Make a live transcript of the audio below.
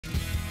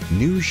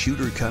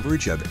Newsshooter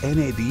coverage of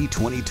NAB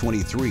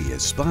 2023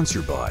 is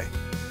sponsored by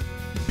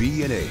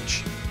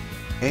B&H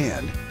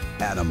and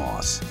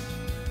Atomos.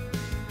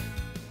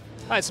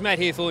 Hi, it's Matt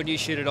here for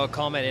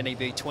Newsshooter.com at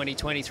NAB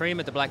 2023. I'm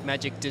at the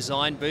Blackmagic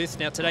Design booth.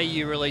 Now today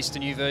you released a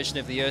new version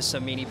of the Ursa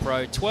Mini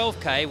Pro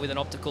 12K with an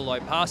optical low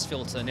pass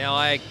filter. Now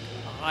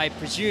I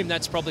presume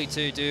that's probably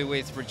to do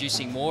with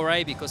reducing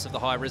moire because of the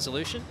high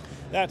resolution?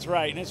 That's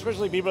right, and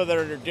especially people that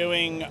are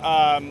doing,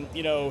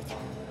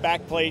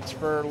 backplates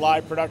for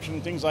live production,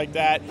 things like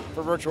that,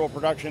 for virtual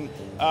production.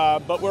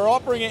 But we're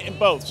offering it in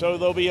both. So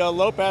there'll be a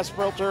low pass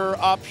filter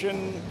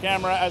option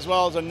camera as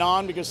well as a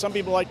non, because some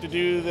people like to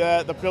do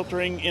the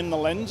filtering in the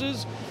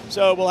lenses.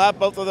 So we'll have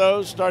both of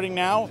those starting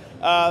now,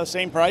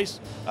 same price.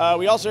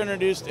 We also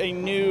introduced a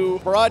new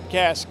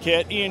broadcast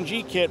kit,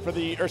 ENG Kit for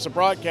the Ursa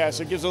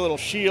Broadcast. It gives a little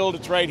shield,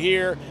 it's right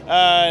here. It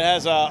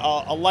has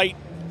a light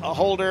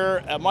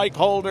holder, a mic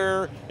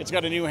holder, it's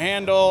got a new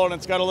handle, and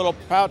it's got a little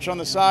pouch on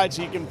the side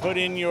so you can put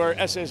in your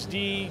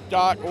SSD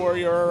dock or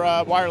your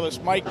wireless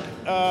mic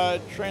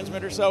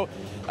transmitter. So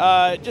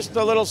just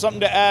a little something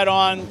to add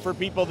on for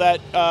people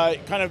that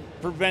kind of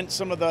prevent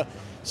some of the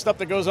stuff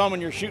that goes on when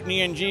you're shooting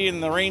ENG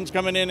and the rain's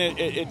coming in.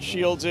 It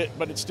shields it,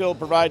 but it still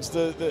provides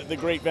the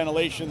great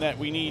ventilation that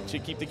we need to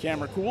keep the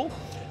camera cool.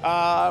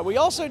 We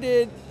also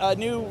did a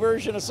new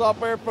version of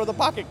software for the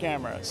pocket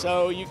camera,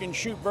 so you can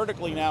shoot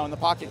vertically now in the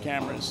pocket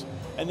cameras,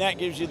 and that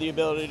gives you the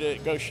ability to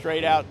go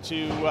straight out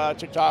to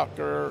TikTok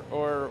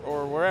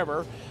or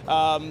wherever,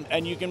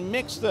 and you can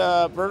mix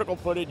the vertical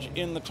footage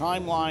in the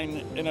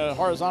timeline, in a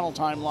horizontal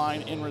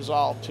timeline in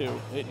Resolve too.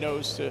 It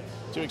knows to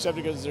accept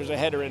it because there's a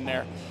header in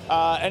there,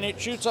 and it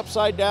shoots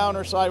upside down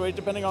or sideways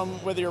depending on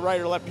whether you're right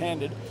or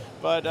left-handed,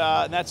 but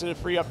that's a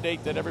free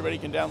update that everybody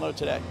can download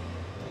today.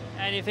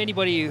 And if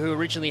anybody who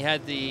originally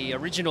had the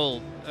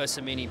original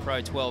Ursa Mini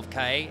Pro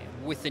 12K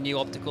with the new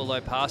optical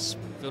low pass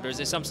filter, is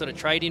there some sort of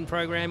trade-in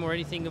program or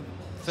anything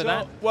for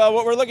that? Well,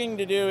 what we're looking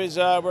to do is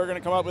we're going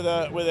to come up with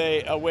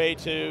a way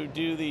to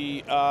do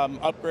the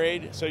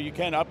upgrade, so you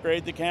can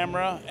upgrade the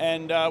camera,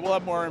 and we'll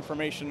have more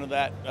information of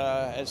that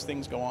as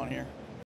things go on here.